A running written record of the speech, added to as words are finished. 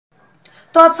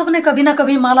तो आप सबने कभी ना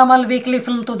कभी माला माल वीकली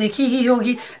फिल्म तो देखी ही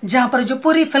होगी, जहाँ पर जो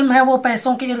पूरी फिल्म है वो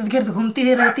पैसों के इर्द गिर्द घूमती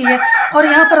ही रहती है। और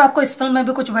यहाँ पर आपको इस फिल्म में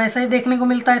भी कुछ वैसा ही देखने को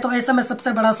मिलता है। तो ऐसे में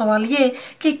सबसे बड़ा सवाल ये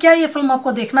कि क्या ये फिल्म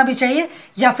आपको देखना भी चाहिए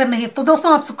या फिर नहीं। तो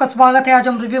दोस्तों, आप सबका स्वागत है। आज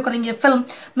हम रिव्यू करेंगे फिल्म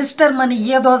मिस्टर मनी।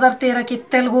 ये 2013 की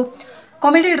तेलुगु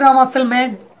कॉमेडी ड्रामा फिल्म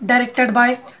है, डायरेक्टेड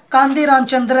बाय कांदी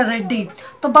रामचंद्र रेड्डी।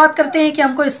 तो बात करते हैं कि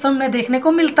हमको इस फिल्म में देखने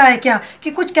को मिलता है क्या,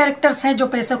 कि कुछ कैरेक्टर्स हैं जो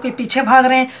पैसों के पीछे भाग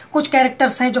रहे हैं, कुछ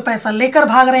कैरेक्टर्स हैं जो पैसा लेकर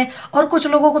भाग रहे हैं, और कुछ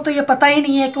लोगों को तो ये पता ही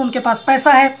नहीं है कि उनके पास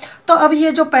पैसा है। तो अब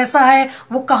ये जो पैसा है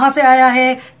वो कहाँ से आया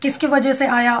है, किसकी वजह से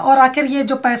आया, और आखिर ये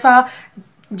जो पैसा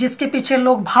जिसके पीछे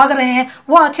लोग भाग रहे हैं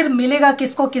वो आखिर मिलेगा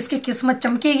किसको, किसकी किस्मत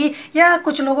चमकेगी, या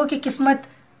कुछ लोगों की किस्मत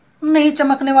नहीं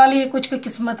चमकने वाली है, कुछ की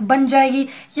किस्मत बन जाएगी,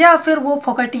 या फिर वो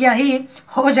फोकटिया ही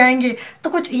हो जाएंगे। तो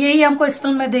कुछ यही हमको इस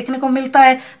फिल्म में देखने को मिलता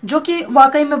है, जो कि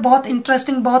वाकई में बहुत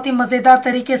इंटरेस्टिंग, बहुत ही मज़ेदार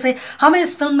तरीके से हमें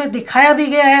इस फिल्म में दिखाया भी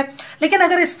गया है। लेकिन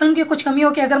अगर इस फिल्म की कुछ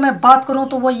कमियों की अगर मैं बात करूं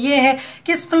तो वो ये है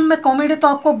कि इस फिल्म में कॉमेडी तो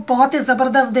आपको बहुत ही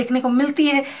ज़बरदस्त देखने को मिलती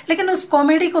है, लेकिन उस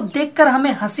कॉमेडी को देखकर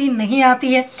हमें हंसी नहीं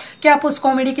आती है कि आप उस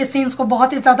कॉमेडी के सीन्स को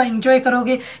बहुत ही ज़्यादा इंजॉय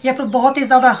करोगे या फिर बहुत ही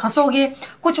ज़्यादा हंसोगे।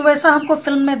 कुछ वैसा हमको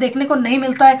फिल्म में देखने को नहीं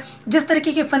मिलता है। जिस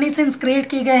तरीके के फनी सीन्स क्रिएट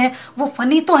किए गए हैं वो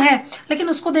फनी तो हैं, लेकिन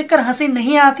उसको देखकर हंसी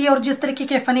नहीं आती है। और जिस तरीके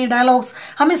के फनी डायलॉग्स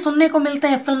हमें सुनने को मिलते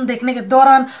हैं फिल्म देखने के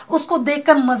दौरान, उसको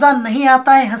देखकर मज़ा नहीं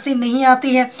आता है, हंसी नहीं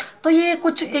आती है। तो ये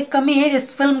कुछ एक कमी है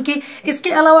इस फिल्म की।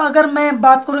 इसके अलावा अगर मैं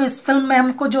बात करूँ, इस फिल्म में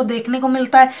हमको जो देखने को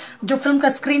मिलता है, जो फिल्म का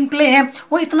स्क्रीन प्ले है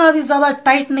वो इतना भी ज़्यादा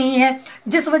टाइट नहीं है,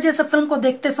 जिस वजह से फिल्म को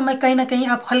देखते समय कहीं ना कहीं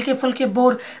आप हल्के फुल्के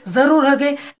बोर ज़रूर हो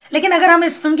गए। लेकिन अगर हम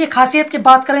इस फिल्म की खासियत की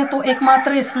बात करें तो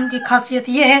एकमात्र इस फिल्म की खासियत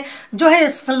ये है जो है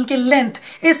इस फिल्म की लेंथ।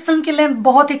 इस फिल्म की लेंथ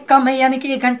बहुत ही कम है, यानी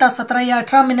कि 1 घंटा 17 या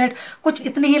 18 मिनट, कुछ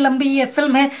इतनी ही लंबी ये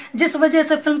फिल्म है, जिस वजह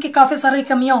से फिल्म की काफ़ी सारी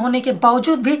कमियां होने के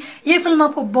बावजूद भी ये फिल्म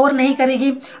आपको बोर नहीं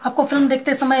करेगी। आपको फिल्म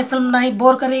देखते समय फिल्म ना ही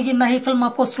बोर करेगी, ना ही फिल्म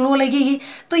आपको स्लो लगेगी।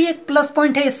 तो ये एक प्लस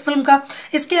पॉइंट है इस फिल्म का।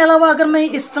 इसके अलावा अगर मैं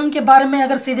इस फिल्म के बारे में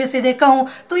अगर सीधे सीधे कहूँ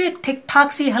तो ये ठीक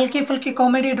ठाक सी हल्की फुल्की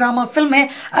कॉमेडी ड्रामा फिल्म है।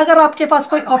 अगर आपके पास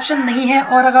कोई ऑप्शन नहीं है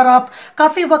और अगर आप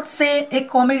काफ़ी वक्त से एक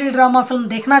कॉमेडी ड्रामा फिल्म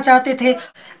देखना चाहते थे,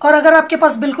 और अगर आपके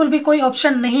पास बिल्कुल भी कोई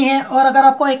ऑप्शन नहीं है और अगर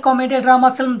आपको एक कॉमेडी ड्रामा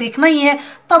फिल्म देखना ही है,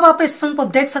 तब आप इस फिल्म को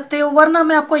देख सकते हो। वरना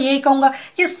मैं आपको यही कहूँगा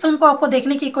इस फिल्म को आपको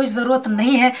देखने की कोई ज़रूरत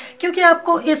नहीं है, क्योंकि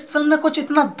आपको इस फिल्म में कुछ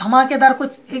इतना धमाकेदार,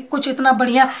 कुछ इतना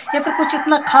बढ़िया या फिर कुछ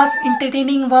इतना खास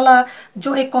इंटरटेनिंग वाला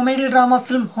जो एक कॉमेडी ड्रामा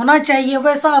फिल्म होना चाहिए,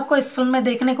 वैसा आपको इस फिल्म में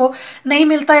देखने को नहीं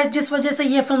मिलता है, जिस वजह से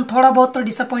ये फिल्म थोड़ा बहुत तो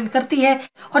डिसअपॉइंट करती है।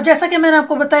 और जैसा कि मैंने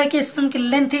आपको बताया कि इस फिल्म की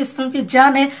लेंथ ही इस फिल्म की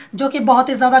जान है, जो कि बहुत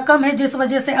ही ज़्यादा कम है, जिस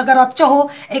वजह से अगर आप चाहो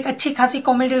एक अच्छी खासी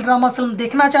कॉमेडी ड्रामा फिल्म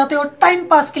देखना चाहते हो टाइम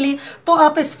पास के लिए, तो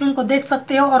आप इस फिल्म को देख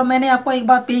सकते हो। और मैंने आपको एक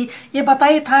बात भी ये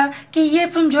बताई था कि ये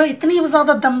फिल्म जो है इतनी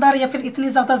ज़्यादा दमदार या फिर इतनी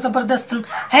ज़्यादा ज़बरदस्त फिल्म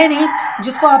है नहीं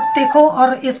जिसको आप देखो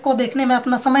और इसको देखने में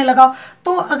अपना समय लगाओ।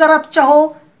 तो अगर आप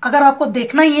चाहो, अगर आपको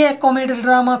देखना ही है कॉमेडी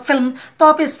ड्रामा फिल्म, तो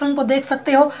आप इस फिल्म को देख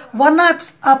सकते हो। वरना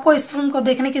आपको इस फिल्म को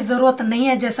देखने की ज़रूरत नहीं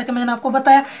है। जैसा कि मैंने आपको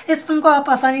बताया, इस फिल्म को आप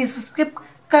आसानी से स्किप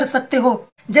कर सकते हो।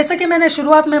 जैसे कि मैंने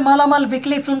शुरुआत में माला माल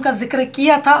वीकली फिल्म का जिक्र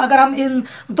किया था, अगर हम इन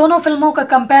दोनों फिल्मों का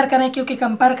कंपेयर करें, क्योंकि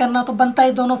कंपेयर करना तो बनता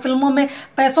है, दोनों फिल्मों में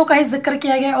पैसों का ही जिक्र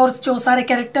किया गया और जो सारे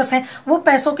कैरेक्टर्स हैं वो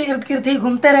पैसों के इर्द गिर्द ही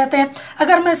घूमते रहते हैं।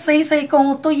 अगर मैं सही सही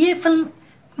कहूँ तो ये फिल्म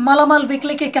माला माल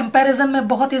वीकली के कंपैरिजन में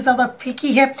बहुत ही ज़्यादा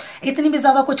फीकी है। इतनी भी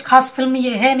ज़्यादा कुछ खास फिल्म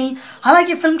ये है नहीं।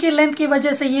 हालांकि फिल्म की लेंथ की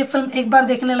वजह से ये फिल्म एक बार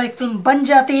देखने लायक फिल्म बन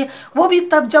जाती है, वो भी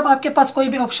तब जब आपके पास कोई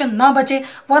भी ऑप्शन ना बचे।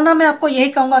 वरना मैं आपको यही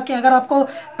कहूँगा कि अगर आपको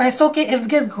पैसों के इर्द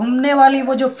गिर्द घूमने वाली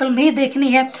वो जो फिल्म ही देखनी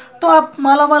है, तो आप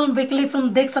माला माल वीकली फिल्म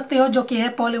देख सकते हो, जो कि है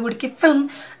बॉलीवुड की फिल्म,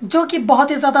 जो कि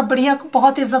बहुत ही ज़्यादा बढ़िया,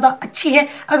 बहुत ही ज़्यादा अच्छी है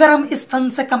अगर हम इस फिल्म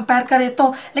से कंपेयर करें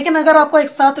तो। लेकिन अगर आपको एक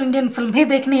साउथ इंडियन फिल्म ही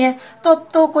देखनी है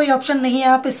तो कोई ऑप्शन नहीं है,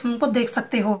 आप इस फिल्म को देख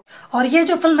सकते हो। और ये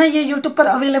जो फिल्म है ये यूट्यूब पर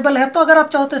अवेलेबल है, तो अगर आप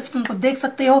चाहो तो इस फिल्म को देख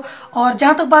सकते हो। और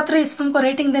जहाँ तक बात रही इस फिल्म को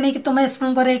रेटिंग देने की, तो मैं इस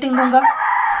फिल्म को रेटिंग दूंगा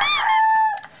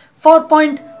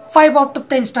 4.5 आउट ऑफ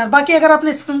 10 स्टार। बाकी अगर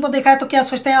आपने इस फिल्म को देखा है तो क्या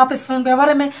सोचते हैं आप इस फिल्म के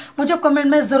बारे में, मुझे कमेंट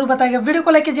में जरूर बताइएगा। वीडियो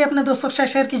को लाइक कीजिए, अपने दोस्तों के साथ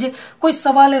शेयर कीजिए। कोई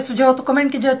सवाल है, सुझाव तो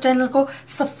कमेंट कीजिए। चैनल को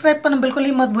सब्सक्राइब करना बिल्कुल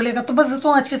ही मत भूलिएगा। तो बस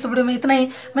दोस्तों, आज के इस वीडियो में इतना ही।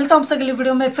 मिलता हूँ आपसे अगली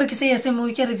वीडियो में फिर किसी ऐसे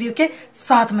मूवी के रिव्यू के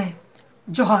साथ में।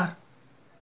 जोहार।